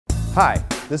Hi,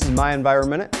 this is my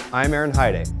EnviroMinute. I'm Aaron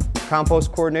Heide,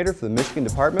 compost coordinator for the Michigan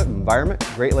Department of Environment,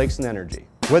 Great Lakes and Energy.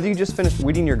 Whether you just finished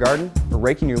weeding your garden or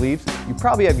raking your leaves, you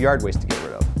probably have yard waste to get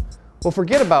rid of. Well,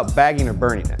 forget about bagging or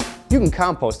burning it. You can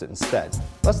compost it instead.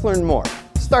 Let's learn more.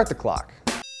 Start the clock.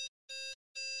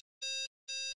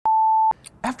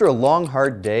 After a long,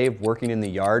 hard day of working in the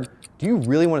yard, do you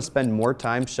really want to spend more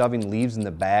time shoving leaves in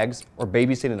the bags or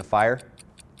babysitting a fire?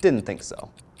 Didn't think so.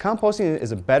 Composting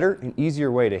is a better and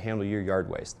easier way to handle your yard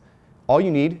waste. All you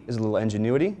need is a little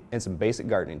ingenuity and some basic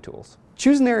gardening tools.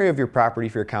 Choose an area of your property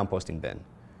for your composting bin.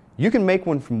 You can make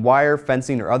one from wire,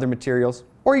 fencing, or other materials,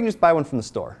 or you can just buy one from the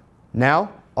store.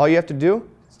 Now, all you have to do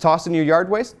is toss in your yard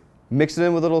waste, mix it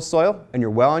in with a little soil, and you're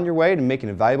well on your way to making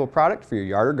a valuable product for your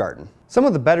yard or garden. Some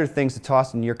of the better things to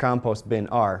toss in your compost bin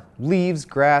are leaves,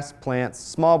 grass, plants,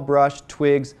 small brush,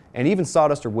 twigs, and even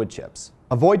sawdust or wood chips.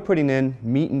 Avoid putting in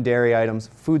meat and dairy items,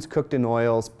 foods cooked in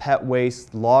oils, pet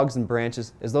waste, logs and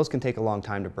branches, as those can take a long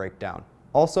time to break down.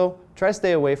 Also, try to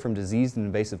stay away from diseased and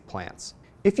invasive plants.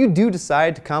 If you do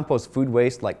decide to compost food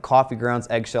waste like coffee grounds,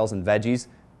 eggshells, and veggies,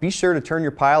 be sure to turn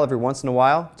your pile every once in a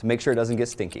while to make sure it doesn't get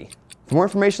stinky. For more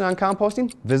information on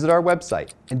composting, visit our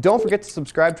website. And don't forget to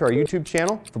subscribe to our YouTube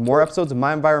channel for more episodes of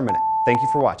My EnviroMinute. Thank you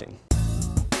for watching.